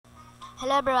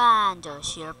Hello everyone,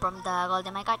 Josh here from the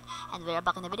Golden Minecart, and we're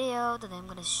back in the video. Today I'm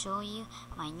gonna show you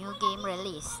my new game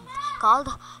release called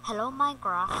Hello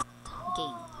Minecraft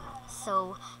game.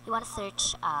 So you wanna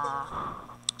search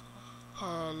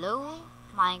Hello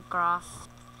Minecraft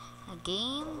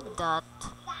game dot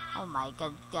oh my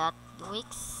god got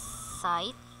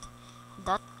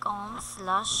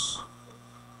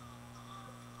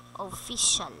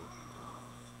wixsite.com/official.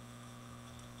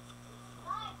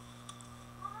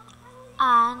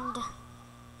 And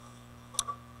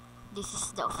this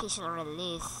is the official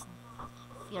release.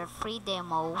 Your free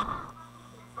demo.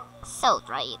 So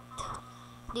try it.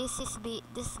 This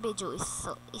video is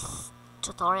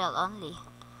tutorial only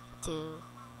to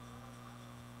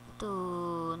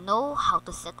know how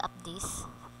to set up this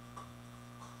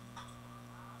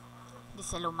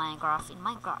Hello Minecraft in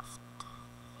Minecraft.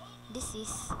 This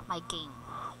is my game.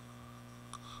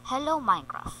 Hello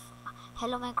Minecraft.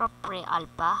 Hello Minecraft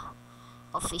Pre-Alpha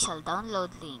official download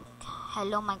link.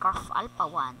 Hello Minecraft Alpha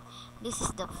 1. This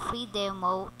is the free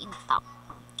demo in top.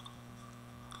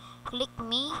 Click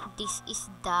me, this is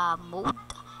the mode,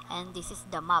 and this is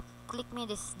the map. Click me,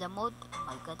 this is the mode. Oh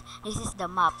my god, this is the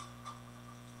map.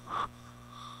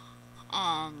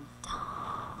 And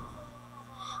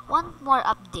one more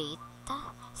update.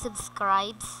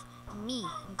 Subscribes me,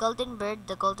 Golden Bird,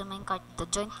 the Golden Minecart, the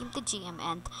joint team to GM,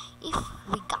 and if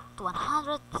we got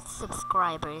 100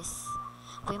 subscribers,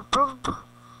 we improved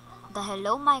the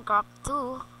Hello Minecraft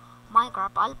to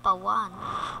Minecraft Alpha 1.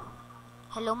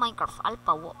 Hello Minecraft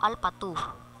Alpha 2.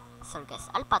 Sorry guys,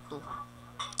 Alpha 2.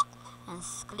 And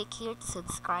click here to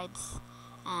subscribe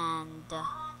and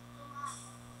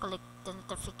click the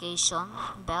notification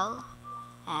bell,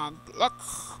 and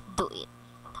let's do it.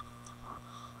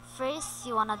 First,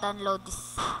 you wanna download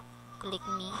this. Click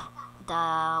me the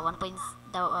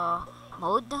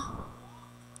mode.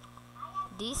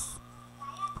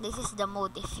 This is the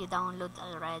mode if you download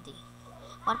already.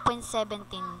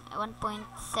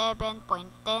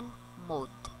 1.7.10 mode.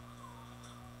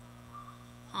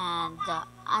 And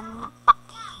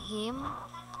unpack him.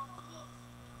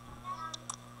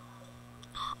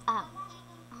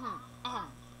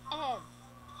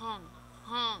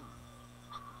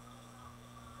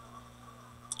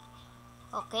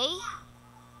 Okay,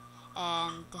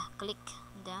 and click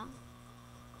them.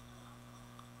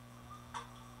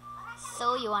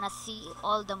 So you wanna see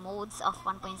all the modes of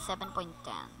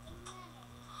 1.7.10.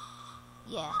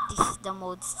 Yeah, this is the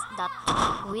modes that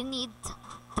we need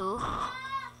to.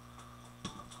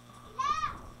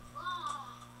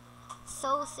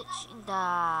 So search in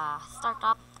the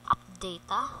startup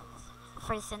updata,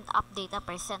 percent,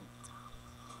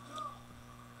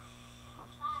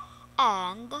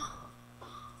 and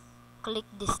click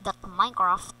this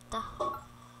 .minecraft,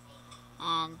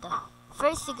 and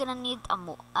first you're gonna need a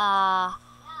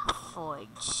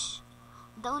forge.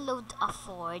 Download a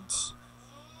forge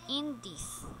in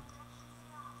this.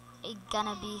 It's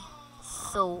gonna be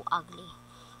so ugly,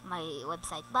 my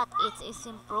website, but it is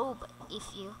improved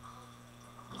if you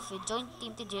join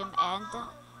Team TGM and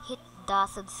hit the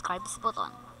subscribe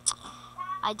button.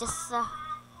 I just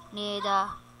need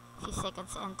a few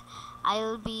seconds and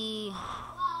I'll be.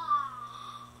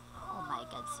 Oh my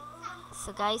god.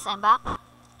 So guys, I'm back.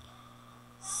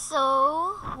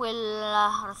 So we'll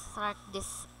restart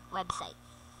this website.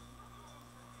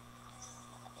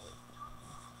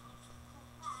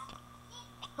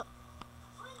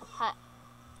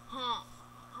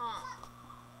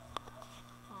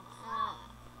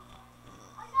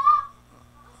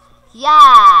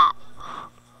 Yeah,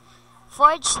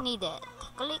 forge needed.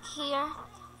 Click here.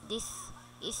 This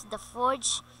is the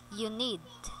forge you need.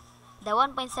 The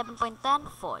 1.7.10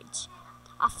 forge.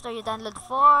 After you download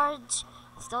forge,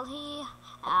 install here,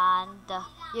 and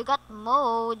you got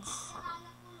modes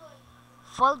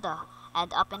folder,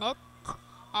 and open it,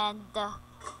 and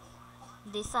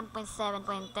this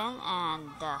 1.7.10,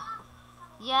 and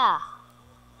yeah,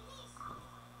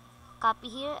 copy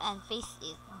here and paste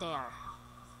it there.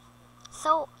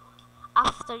 So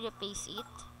after you paste it,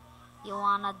 you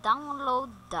wanna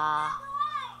download the.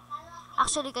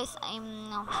 Actually guys,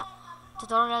 I'm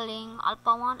tutorialing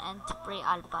Alpha 1 and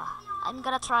Pre-Alpha. I'm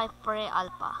gonna try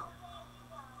Pre-Alpha.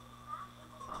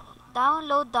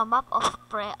 Download the map of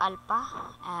Pre-Alpha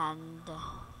and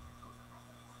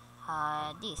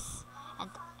this,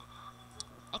 and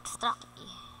extract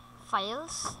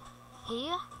files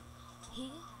here,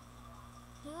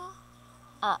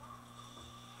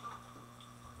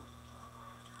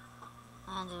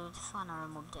 and you just wanna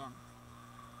remove them,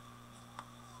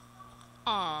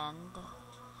 and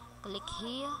click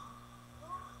here,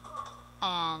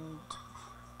 and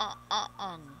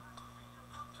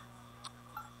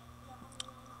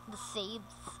the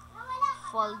saves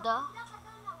folder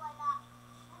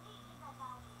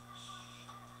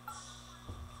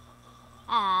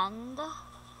and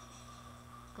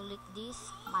click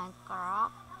this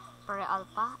Minecraft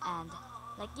pre-alpha and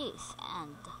like this,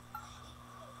 and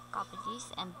copy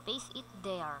this and paste it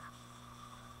there.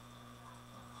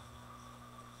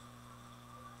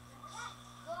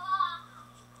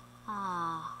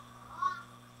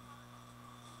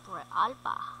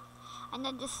 Pre-alpha, and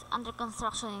then just under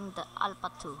construction in the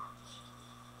alpha 2.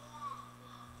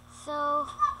 So,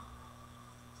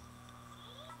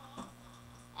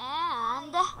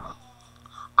 and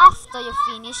after you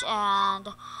finish and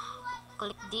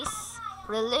click this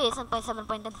release on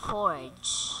 7.10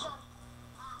 Forge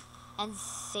and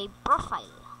save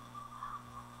profile,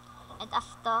 and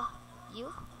after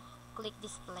you click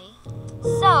display,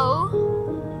 so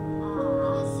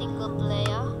single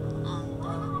player and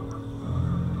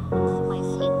my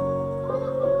feet,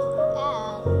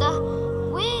 and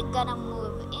we're gonna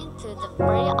move into the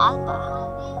pre-alpha,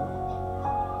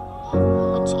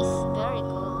 which is very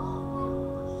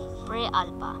cool.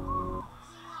 Pre-alpha.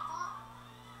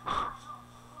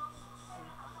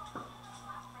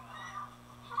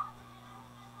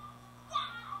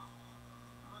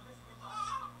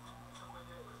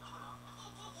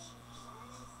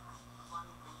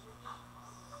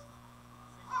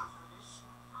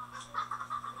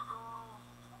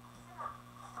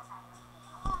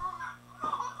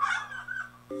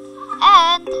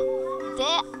 And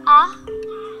they are,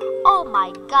 oh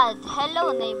my god,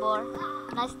 hello neighbor,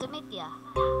 nice to meet ya.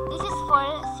 This is for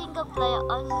single player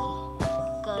only,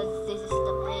 because this is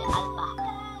the pre-alpha.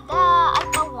 The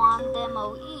alpha 1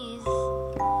 demo is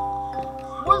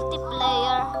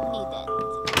multiplayer needed,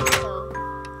 so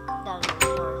that's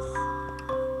yours.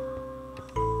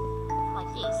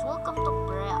 Like this, welcome to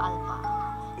pre-alpha.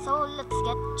 So let's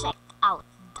get checked out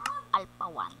the alpha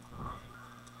 1.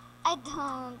 I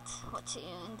don't watch you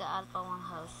in the alpha 1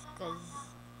 house because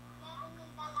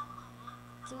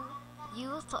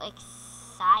to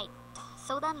excite.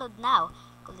 So download now.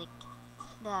 Click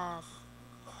the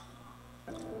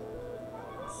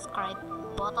subscribe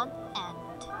button and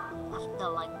the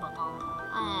like button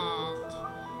and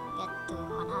get to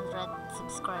 100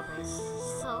 subscribers.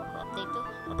 So update to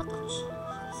Rabatouch.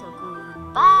 So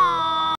goodbye.